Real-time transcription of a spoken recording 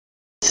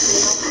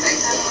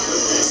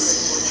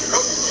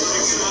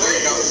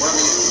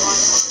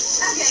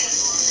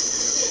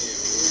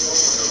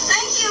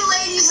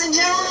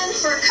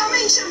for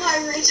coming to my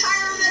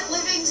retirement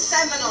living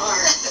seminar.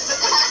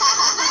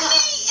 Let me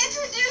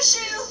introduce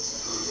you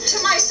to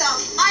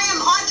myself. I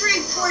am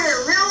Audrey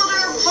Porter,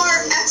 Realtor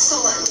par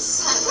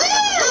excellence.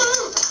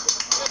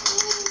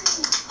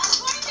 I'm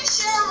going to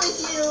share with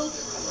you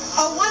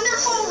a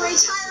wonderful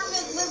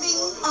retirement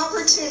living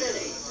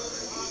opportunity.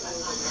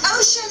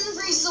 Ocean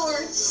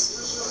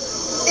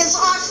Resorts is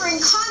offering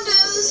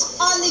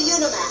condos on the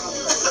Unimak.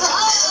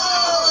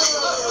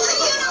 The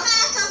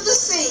Unimak of the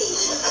sea.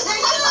 Now,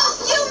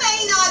 you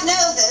may not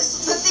know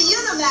this, but the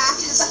Unimak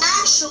has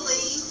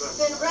actually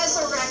been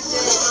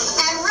resurrected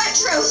and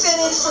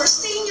retrofitted for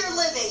senior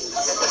living.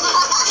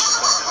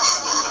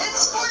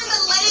 It's for the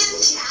land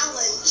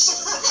challenge.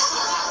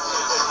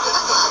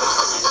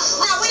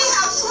 Now, we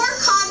have 4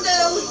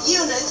 condo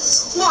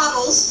units,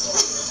 models.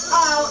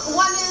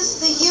 One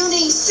is the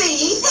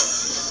Uni-C,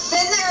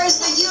 then there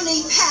is the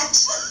Uni-Pet,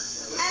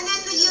 and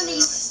then the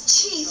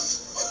Uni-Chief,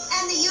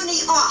 and the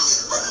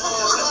Uni-Off.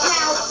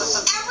 Now,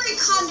 every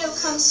condo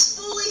comes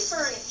fully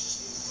furnished.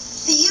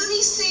 The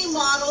Uni-C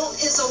model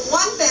is a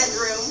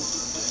 1-bedroom,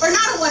 or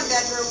not a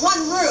 1-bedroom,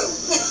 1-room,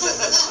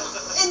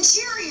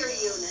 interior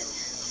unit.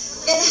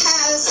 It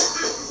has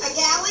a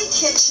galley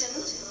kitchen.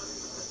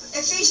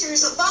 It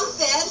features a bunk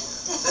bed,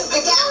 a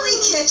galley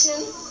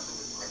kitchen,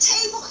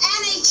 table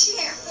and a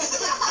chair,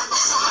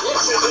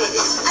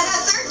 and a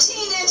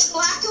 13-inch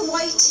black and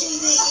white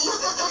TV,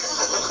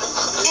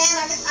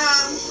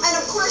 and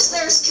of course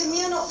there's a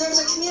communal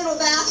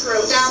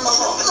bathroom down the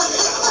hall.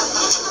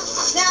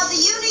 Now the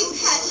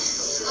Uni-Pet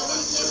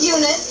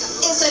unit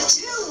is a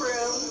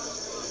 2-room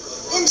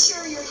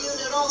interior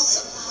unit also,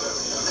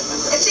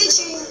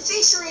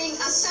 featuring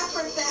a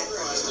separate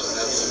bedroom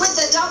with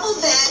a double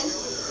bed,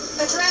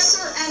 a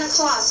dresser, and a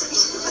closet.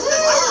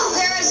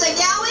 There is a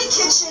galley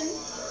kitchen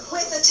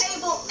with a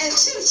table and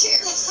 2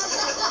 chairs,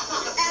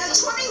 and a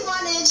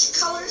 21-inch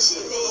color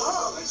TV,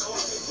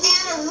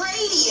 and a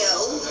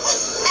radio,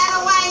 and a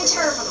wine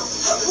terminal.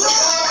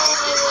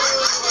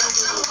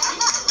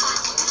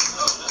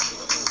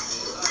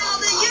 Now,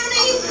 the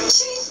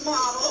Uni-Chief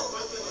model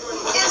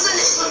is an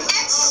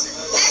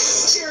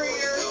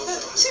exterior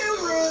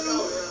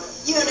 2-room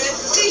unit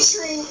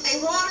featuring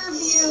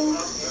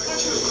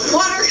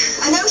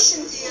an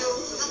ocean view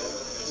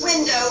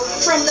window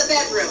from the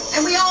bedroom.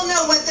 And we all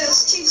know what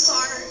those chiefs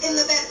are in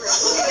the bedroom.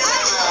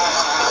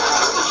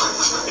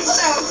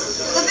 So,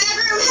 the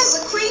bedroom has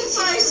a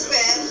queen-size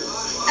bed,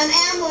 an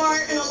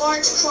armoire, and a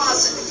large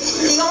closet.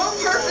 The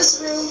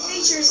all-purpose room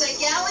features a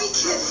galley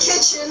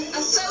kitchen,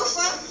 a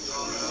sofa,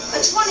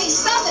 a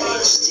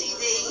 27-inch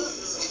TV,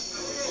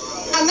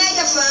 a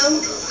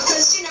megaphone,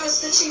 because, you know,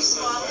 it's the chief's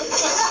model, and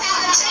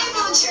a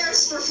table and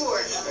chairs for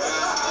 4.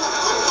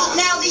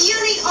 Now, the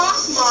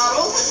Uni-Off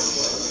model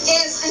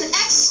is an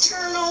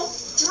external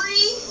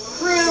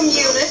 3-room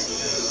unit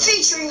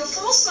featuring a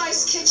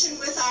full-size kitchen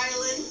with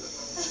island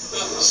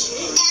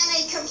and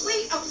a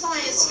complete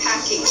appliance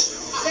package.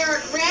 There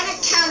are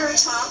granite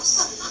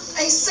countertops,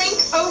 a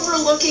sink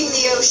overlooking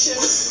the ocean,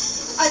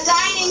 a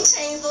dining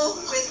table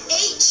with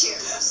 8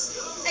 chairs,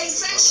 a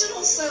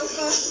sectional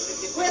sofa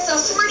with a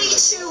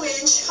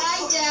 42-inch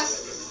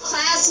high-def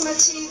plasma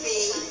TV,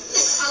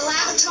 a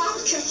laptop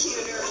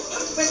computer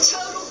with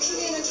total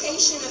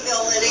communication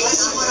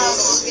abilities,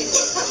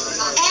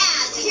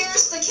 and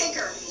here's the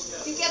kicker,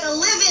 you get a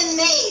live-in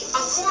maid,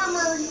 a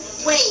former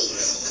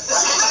wave.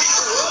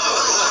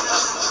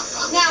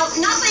 Now,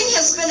 nothing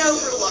has been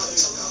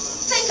overlooked.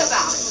 Think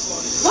about it.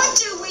 What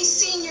do we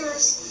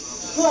seniors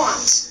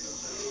want?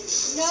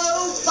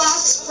 No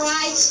bus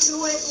rides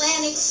to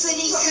Atlantic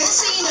City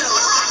Casino.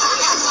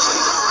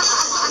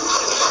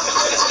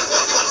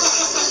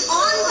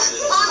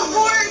 On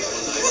board,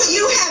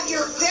 you have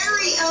your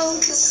very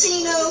own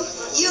casino,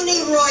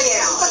 Uni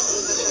Royale.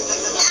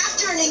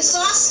 After an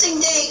exhausting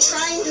day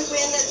trying to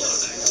win at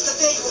the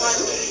big one,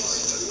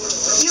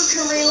 you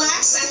can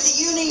relax at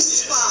the Uni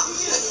Spa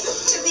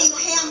to be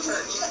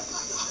pampered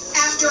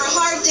after a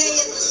hard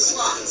day at the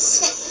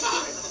slots.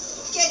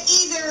 Get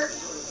either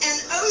an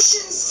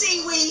ocean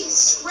seaweed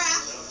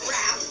strap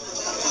wrap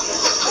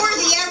or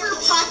the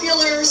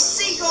ever-popular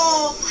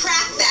seagull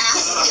crap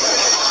bath,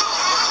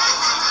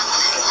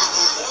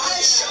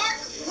 the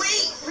shark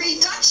weight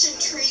reduction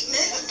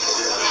treatment,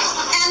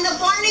 and the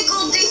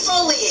barnacle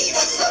defoliator.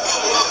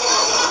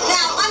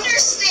 Now,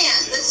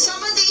 understand that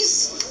some of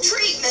these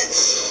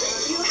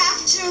treatments you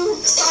have to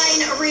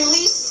sign a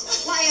release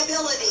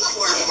liability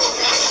for.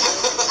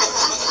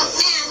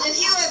 And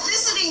if you have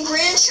visiting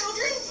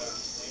grandchildren,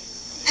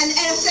 and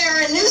if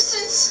they're a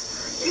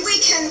nuisance, we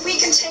can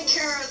take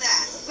care of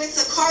that with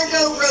the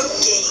cargo rope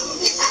game.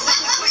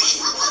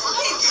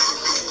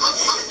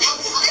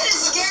 It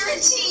is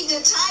guaranteed to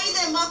tie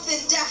them up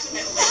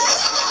indefinitely.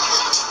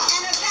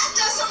 And if that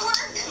doesn't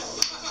work,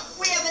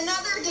 we have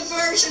another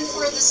diversion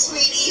for the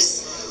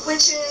sweeties,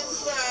 which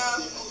is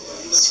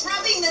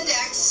scrubbing the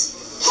decks,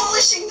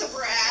 polishing the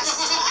brass,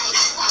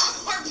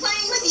 or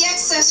playing with the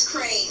excess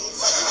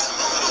cranes.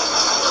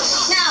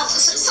 Now,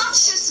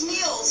 sumptuous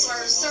meals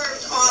are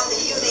served on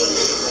the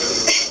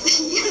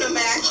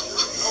Unimak,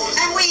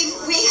 and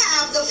we have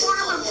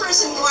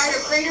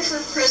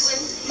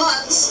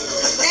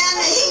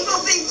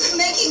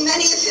see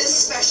many of his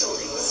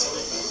specialties.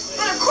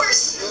 But of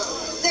course,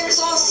 there's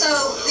also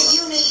the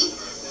Uni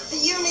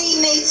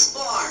Mates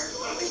Bar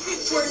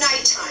for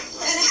nighttime.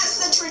 And it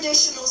has the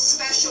traditional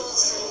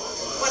specials,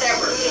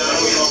 whatever.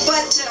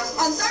 But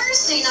on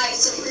Thursday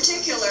nights in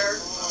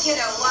particular, you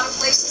know, a lot of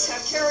places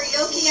have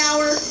karaoke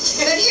hour,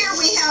 but here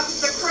we have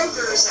the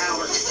Kroger's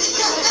hour.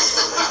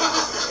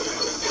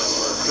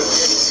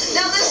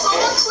 Now, this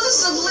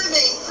all-inclusive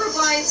living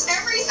provides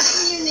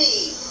everything you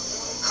need.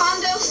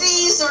 Condo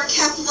fees are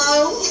kept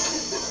low.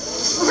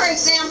 For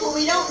example,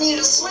 we don't need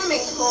a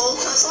swimming pool,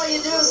 because all you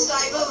do is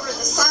dive over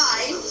the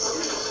side.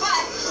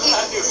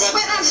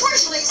 But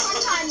unfortunately,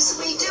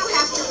 sometimes we do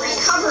have to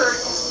recover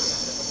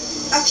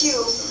a few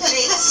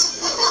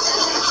mates.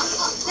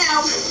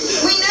 Now,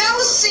 we know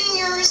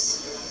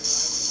seniors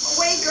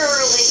wake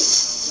early,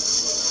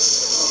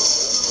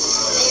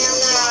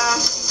 and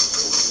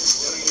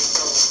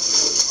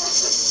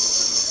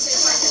see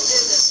if I can do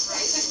this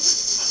right.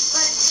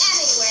 But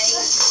anyway,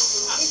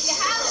 if you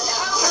happen to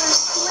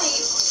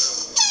oversleep,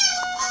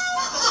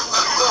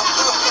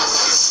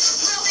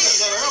 well, they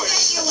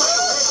get you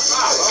up.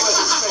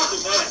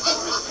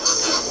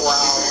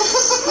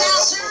 Now,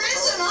 there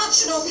is an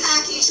optional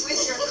package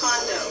with your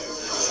condo.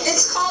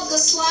 It's called the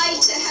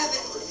Slide to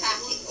Heaven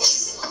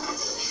package.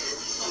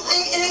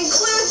 It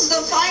includes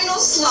the final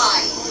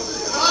slide.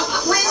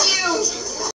 When you